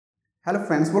Hello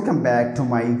friends, welcome back to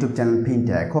my YouTube channel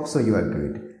Pendrive. Hope so you are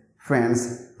good.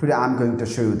 Friends, today I am going to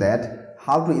show you that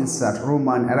how to insert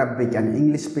Roman, Arabic and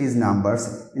English page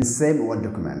numbers in same Word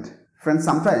document. Friends,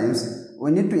 sometimes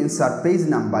we need to insert page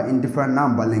number in different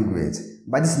number language.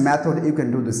 By this method you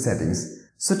can do the settings.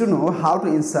 So to know how to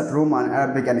insert Roman,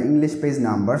 Arabic and English page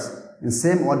numbers in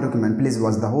same Word document, please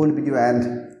watch the whole video,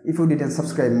 and if you didn't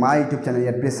subscribe my YouTube channel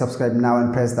yet, please subscribe now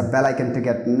and press the bell icon to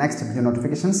get next video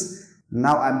notifications.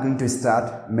 Now I am going to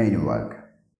start main work.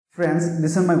 Friends,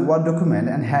 this is my Word document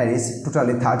and here is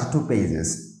totally 32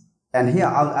 pages. And here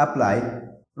I will apply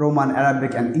Roman,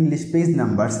 Arabic and English page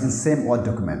numbers in same Word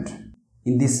document.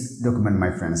 In this document,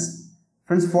 my friends.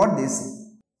 Friends, for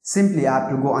this, simply I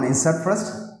have to go on insert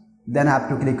first. Then I have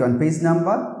to click on page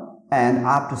number and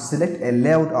I have to select a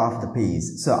layout of the page.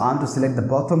 So I want to select the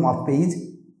bottom of page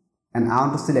and I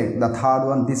want to select the third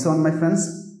one, this one, my friends.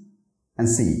 And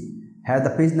see. Here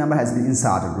the page number has been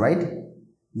inserted, right?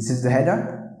 This is the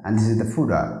header and this is the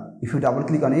footer. If you double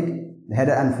click on it, the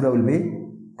header and footer will be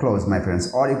closed, my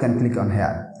friends. Or you can click on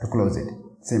here to close it.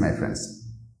 See, my friends.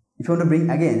 If you want to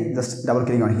bring again, just double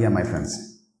click on here, my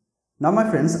friends. Now, my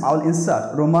friends, I will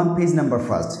insert Roman page number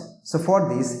first. So for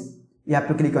this, you have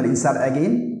to click on insert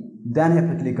again. Then you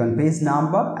have to click on page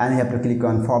number and you have to click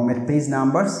on format page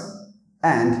numbers.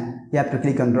 And you have to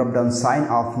click on drop down sign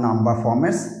of number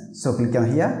formats. So click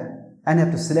on here. And you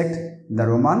have to select the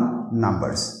Roman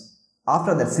numbers.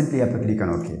 After that, simply you have to click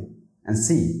on OK. And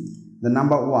see, the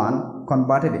number 1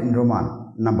 converted in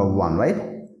Roman, number 1, right?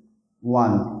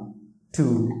 1,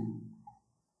 2,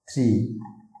 3,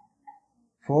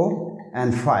 4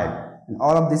 and 5. And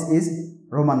all of this is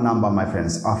Roman number, my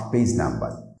friends, of page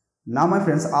number. Now, my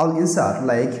friends, I will insert,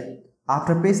 like,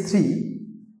 after page 3,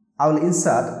 I will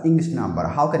insert English number.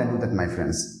 How can I do that, my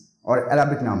friends? Or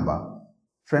Arabic number.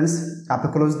 Friends, I have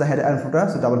to close the header and footer,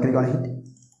 so double click on it.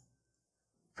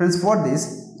 Friends, for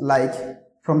this, like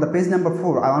from the page number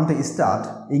 4, I want to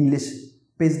start English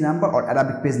page number or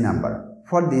Arabic page number.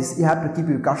 For this, you have to keep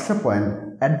your cursor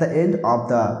point at the end of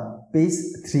the page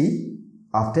 3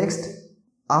 of text.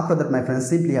 After that, my friends,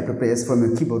 simply you have to press from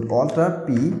your keyboard Alt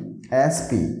P S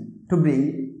P to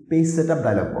bring page setup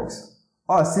dialog box.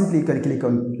 Or simply you can click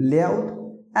on layout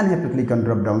and you have to click on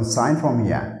drop down sign from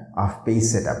here of page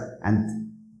setup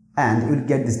and you will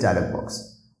get this dialog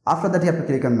box. After that, you have to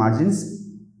click on margins.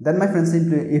 Then, my friends,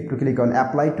 simply you have to click on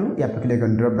apply to, you have to click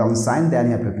on drop down sign, then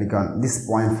you have to click on this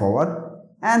point forward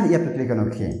and you have to click on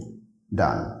OK.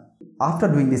 Done. After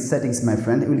doing these settings, my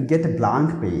friend, you will get a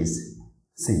blank page.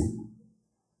 See.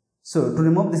 So to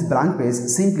remove this blank page,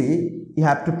 simply you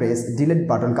have to press delete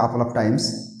button couple of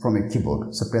times from your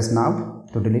keyboard. So press now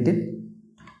to delete it.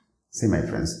 See, my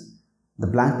friends, the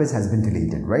blank page has been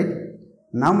deleted, right?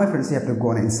 Now, my friends, you have to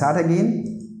go on insert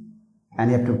again and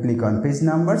you have to click on page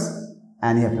numbers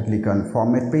and you have to click on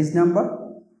format page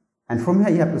number, and from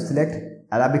here you have to select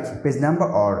Arabic page number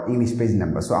or English page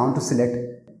number. So I want to select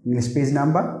English page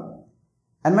number,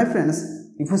 and my friends,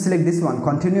 if you select this one,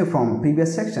 continue from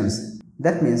previous sections,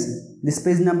 that means this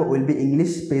page number will be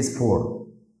English page 4.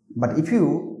 But if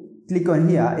you click on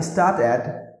here start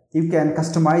at, you can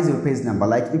customize your page number,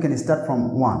 like you can start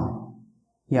from 1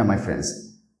 here, my friends.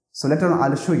 So later on I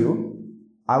will show you.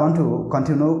 I want to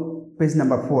continue page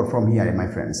number 4 from here, my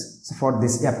friends. So for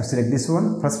this you have to select this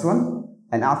one, first one,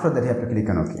 and after that you have to click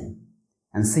on OK.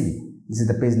 And see, this is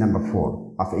the page number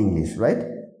 4 of English, right?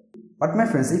 But my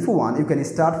friends, if you want, you can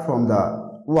start from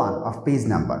the 1 of page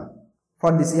number.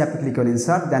 For this you have to click on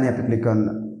insert, then you have to click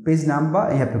on page number,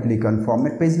 and you have to click on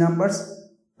format page numbers.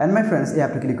 And my friends, you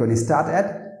have to click on start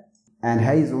at, and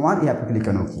here is 1, you have to click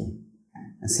on OK.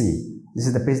 And see, this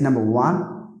is the page number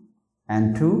 1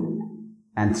 and 2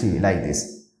 and 3, like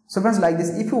this. So friends, like this,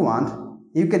 if you want,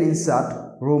 you can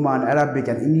insert Roman, Arabic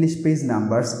and English page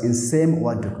numbers in same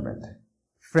Word document.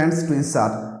 Friends, to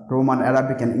insert Roman,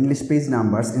 Arabic and English page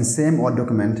numbers in same Word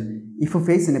document, if you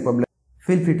face any problem,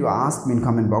 feel free to ask me in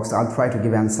comment box. I'll try to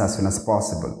give answers as soon as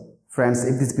possible. Friends,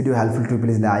 if this video helpful to you,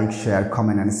 please like, share,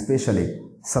 comment and especially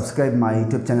subscribe my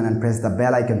YouTube channel and press the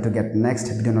bell icon to get next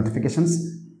video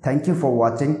notifications. Thank you for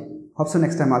watching. Hope so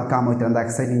next time I'll come with another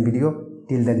exciting video.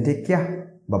 Till then, take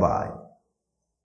care. Bye-bye.